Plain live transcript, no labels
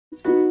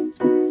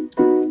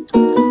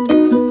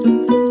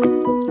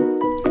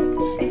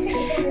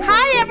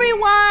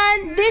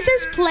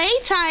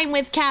playtime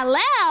with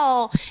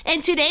Kalel.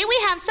 And today we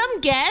have some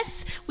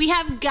guests. We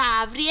have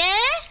Gabriel.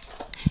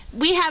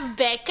 We have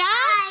Becca.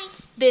 Hi.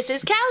 This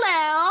is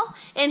Kalel.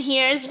 And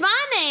here's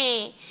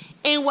Vane.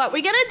 And what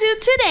we're going to do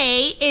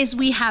today is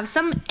we have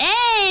some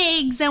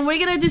eggs. And we're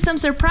going to do some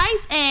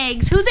surprise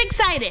eggs. Who's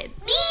excited?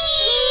 Me!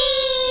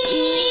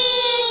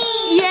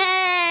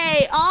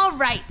 Yay! All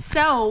right.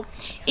 So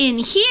in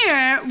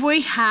here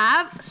we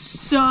have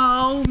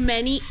so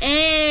many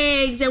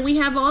eggs. And we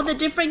have all the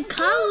different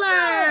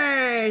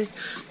colors.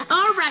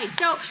 All right.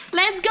 So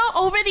let's go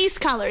over these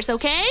colors,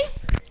 okay?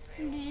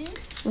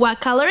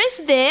 What color is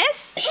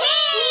this?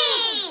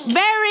 Pink!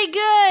 Very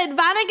good.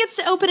 Vanna gets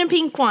to open a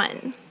pink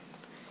one.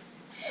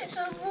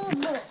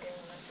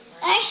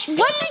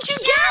 What did you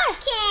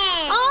get?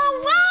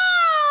 Oh,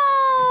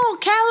 wow!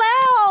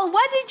 Kalel,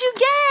 what did you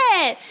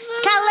get?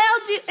 Kalel,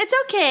 it's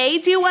okay.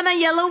 Do you want a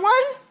yellow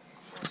one?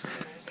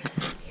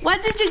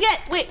 What did you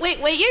get? Wait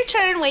your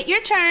turn. Wait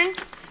your turn.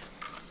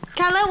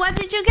 Kalel, what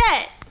did you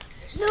get?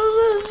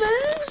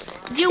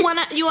 You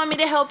want me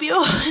to help you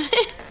open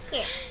it?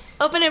 Here.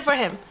 Open it for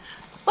him.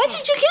 What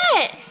did you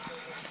get?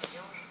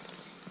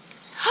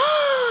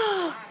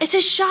 It's a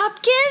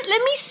Shopkin.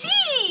 Let me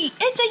see.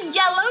 It's a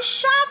yellow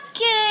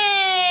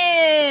Shopkin.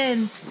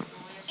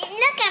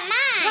 Look at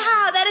mine.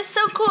 Wow, that is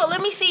so cool.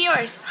 Let me see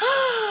yours.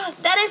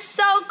 That is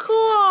so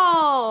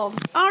cool.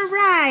 All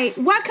right.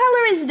 What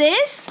color is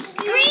this?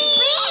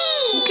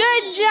 Green.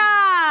 Good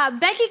job.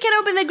 Becky can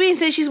open the green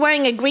since she's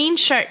wearing a green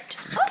shirt.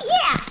 Oh,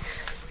 yeah.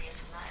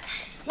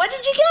 What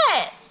did you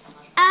get?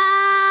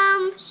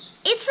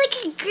 It's like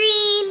a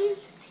green.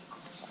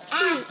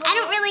 I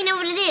don't really know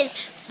what it is.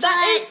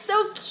 That is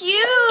so cute.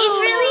 It's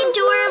really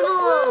adorable.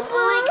 Oh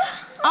my God.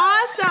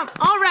 Awesome.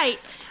 All right.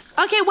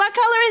 Okay, what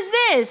color is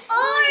this?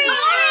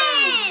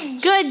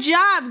 Orange. Good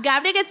job.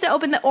 Gabriel gets to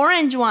open the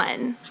orange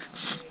one.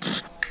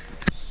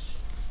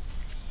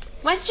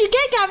 What did you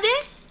get,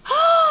 Gabriel?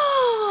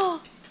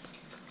 Oh!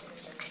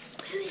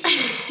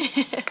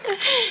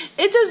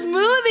 It's a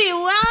smoothie.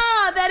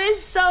 Wow, that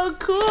is so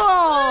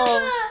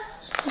cool.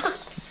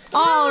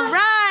 All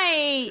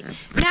right.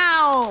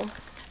 Now,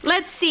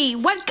 let's see.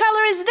 What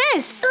color is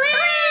this? Blue.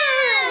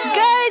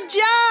 Good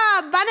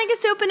job. Vanna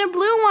gets to open a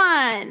blue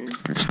one.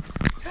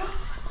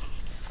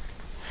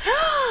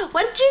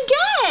 What did you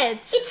get?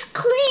 It's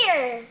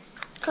clear.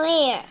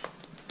 Clear.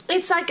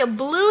 It's like a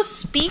blue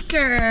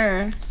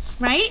speaker,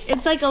 right?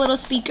 It's like a little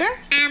speaker.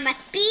 I'm a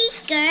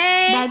speaker.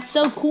 That's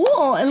so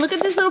cool. And look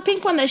at this little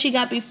pink one that she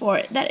got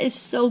before. That is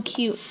so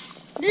cute.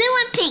 Blue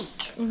and pink.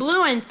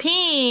 Blue and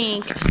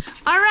pink.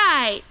 All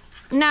right.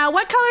 Now,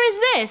 what color is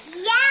this?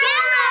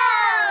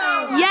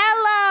 Yellow.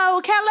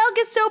 Yellow. Kalel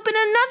gets to open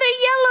another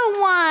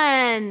yellow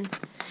one.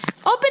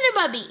 Open it,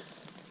 Bubby.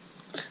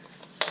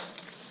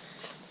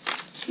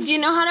 Do you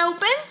know how to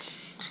open?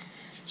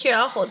 Here,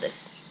 I'll hold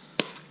this.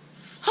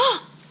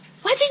 Oh,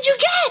 what did you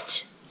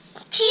get?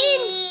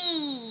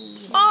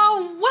 Cheese.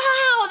 Oh,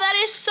 wow. That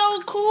is so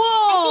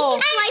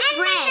cool. Sliced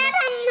bread.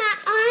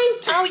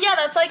 Oh, yeah,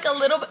 that's like a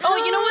little bit. Oh,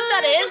 you know what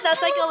that is?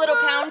 That's like a little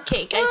pound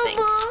cake, I think.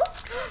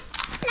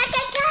 Like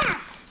a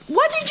cat.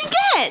 What did you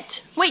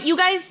get? Wait, you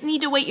guys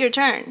need to wait your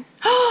turn.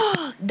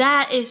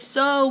 That is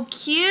so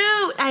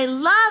cute. I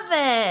love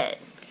it.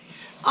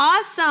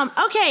 Awesome.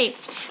 Okay,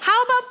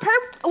 how about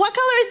what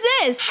color is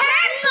this?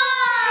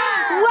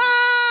 Purple.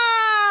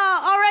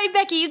 Wow. All right,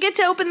 Becky, you get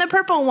to open the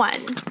purple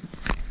one.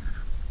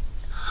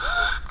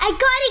 I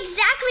got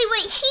exactly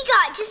what he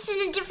got, just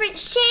in a different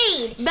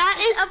shade. That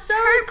is so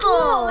purple.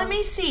 cool. Let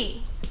me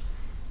see.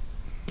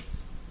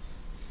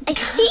 I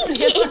think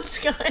What's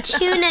going on? it's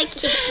tuna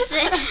cans.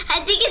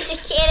 I think it's a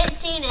can of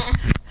tuna.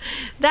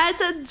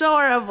 That's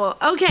adorable.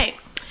 Okay,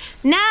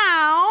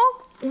 now,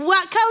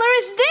 what color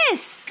is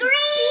this?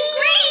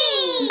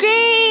 Green.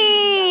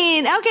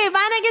 Green. Okay,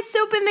 Vanna gets to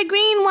open the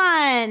green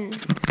one.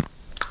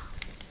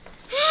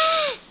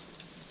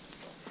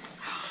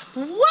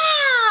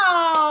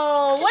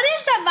 Wow. What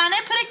is that,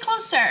 Vanna? Put it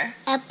closer.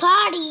 A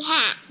party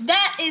hat.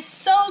 That is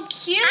so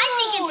cute. I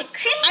think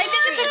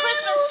it's a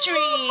Christmas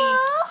tree.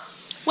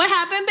 What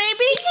happened,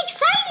 baby? He's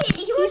excited.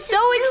 He's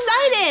so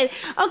excited.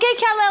 Okay,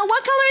 Kalel,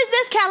 what color is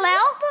this,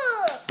 Kalel?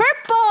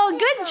 Purple.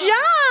 Good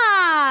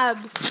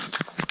job.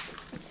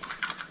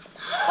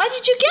 What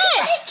did you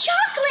get? A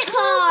chocolate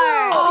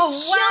bar. Oh,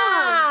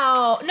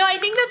 wow. No, I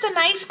think that's an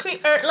ice cream,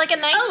 or like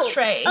an ice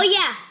tray. Oh,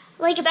 yeah.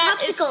 Like a That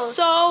popsicle. is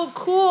so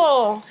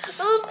cool.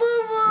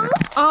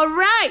 All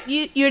right,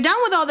 you're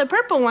done with all the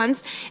purple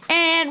ones.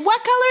 And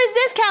what color is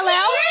this,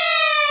 Kalel?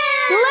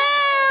 Blue.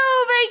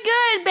 Very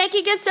good.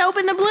 Becky gets to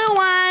open the blue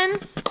one.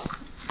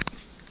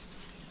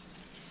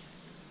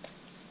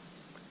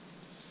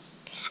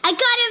 I got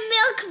a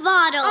milk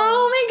bottle.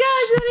 Oh my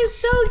gosh, that is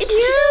so cute. It's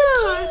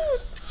so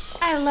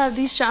cute. I love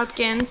these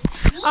Shopkins.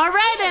 All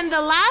right, and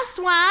the last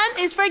one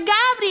is for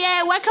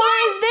Gabriel. What color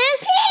is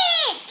this?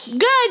 Pink.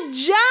 Good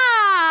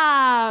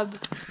job.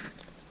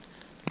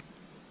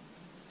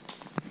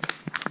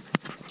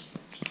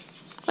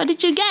 What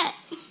did you get?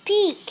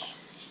 Pink.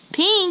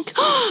 Pink.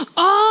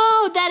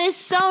 Oh, that is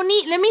so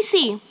neat. Let me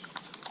see.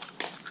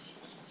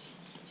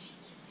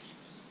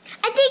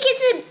 think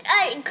it's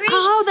a green.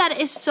 Oh, that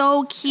is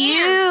so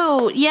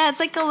cute. Yeah, it's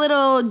like a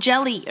little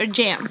jelly or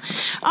jam.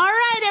 All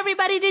right,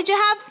 everybody, did you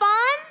have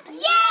fun? Yeah!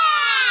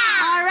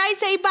 All right,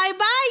 say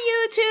bye-bye,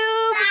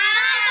 YouTube.